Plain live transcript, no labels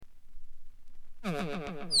Now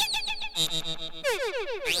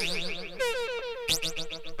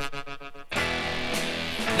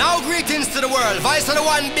greetings to the world. Vice of the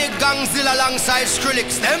one big gangzilla alongside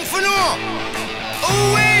Skrillex. Them for no.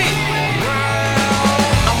 Ooh-wee.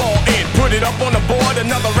 I'm all in. Put it up on the board.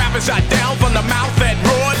 Another rapper shot down from the mouth that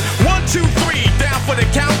roared. 1, 2, 3. Down for the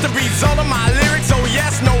count. The result of my lyrics. Oh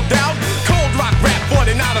yes, no doubt. Cold rock rap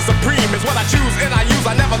 49 supreme is what I choose and I use.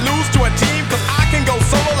 I never lose to a team. Cause I can go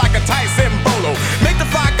solo like a Tyson Bolo. Make the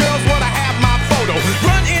 5 girls wanna have my photo.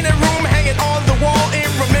 Run in a room, hang it on the wall. In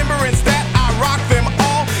remembrance that I rock them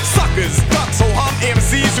all. Suckers, ducks, so hum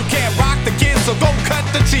MCs who can't rock the kids, so go cut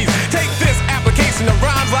the cheese. Take this application of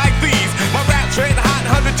rhymes like these. My rap trade hot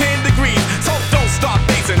 110 degrees. So don't start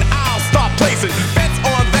basing, I'll start placing bets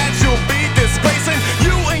on that you'll be displacing.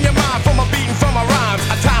 You and your mind from a beating from my rhymes.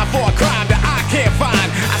 A time for a crime that I can't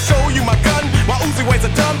find. I show you my gun, my Uzi weighs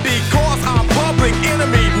a ton because I'm public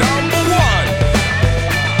enemy number 1.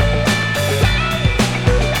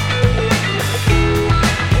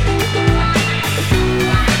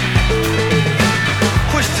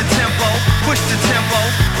 Push the tempo, push the tempo,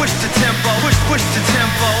 push the tempo, push the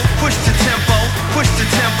tempo, push the tempo, push the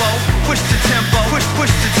tempo, push the tempo,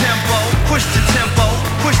 push the tempo, push the tempo,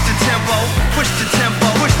 push the tempo, push the tempo,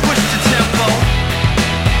 push the tempo.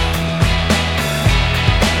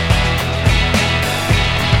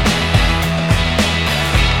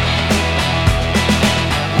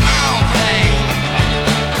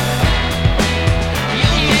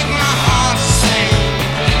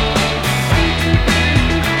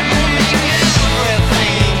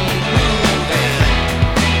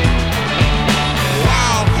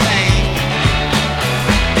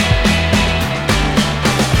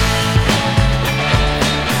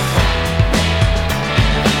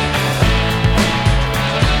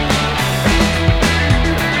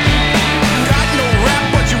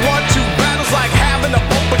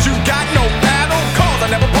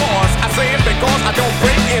 I don't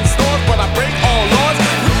break in stores, but I break all laws.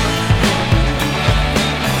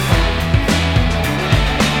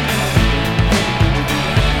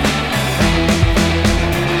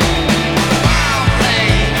 Wild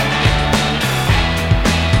thing,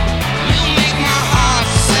 you make my heart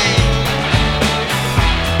sing.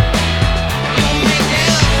 You make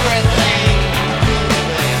everything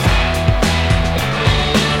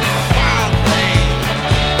wild thing.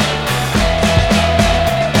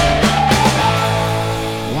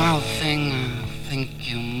 Wild thing, I think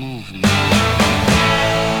you move me.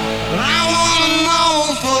 But I wanna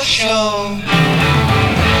know for sure.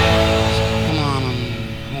 So come on and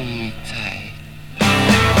hold me tight.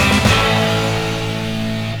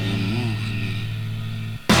 You move me.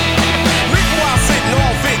 Reason why I'm sitting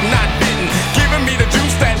all fit, not bitten. Giving me the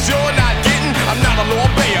juice that you're not getting. I'm not a law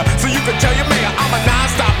payer, so you can tell your mayor I'm a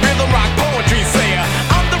non-stop rhythm rock poetry sayer.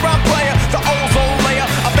 I'm the rhyme player, the ozone layer.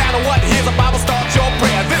 A battle what? Here's a Bible, start your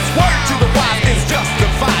prayer. This word to the wise is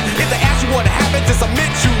justified. If they ask you what happened, just admit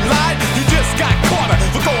you lied. You just got caught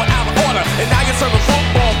for going out of order, and now you're serving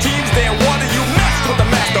football teams their water. You messed with the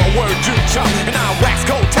master, word you chump. And I wax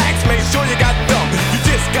cold tax, make sure you got dumb. You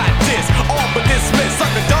just got this, all but dismissed.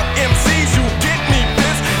 Sucker dumb MCs, you get me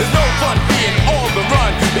pissed. There's no fun being on the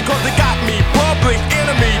run because they got me public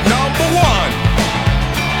enemy number 1.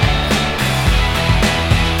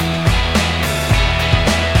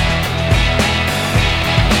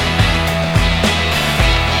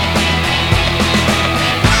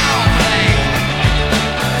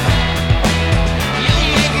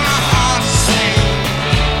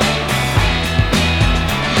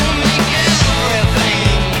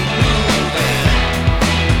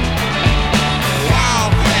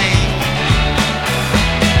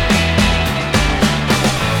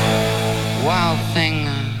 Wild thing, I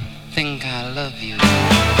think I love you.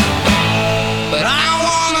 But I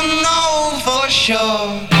wanna know for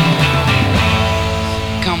sure.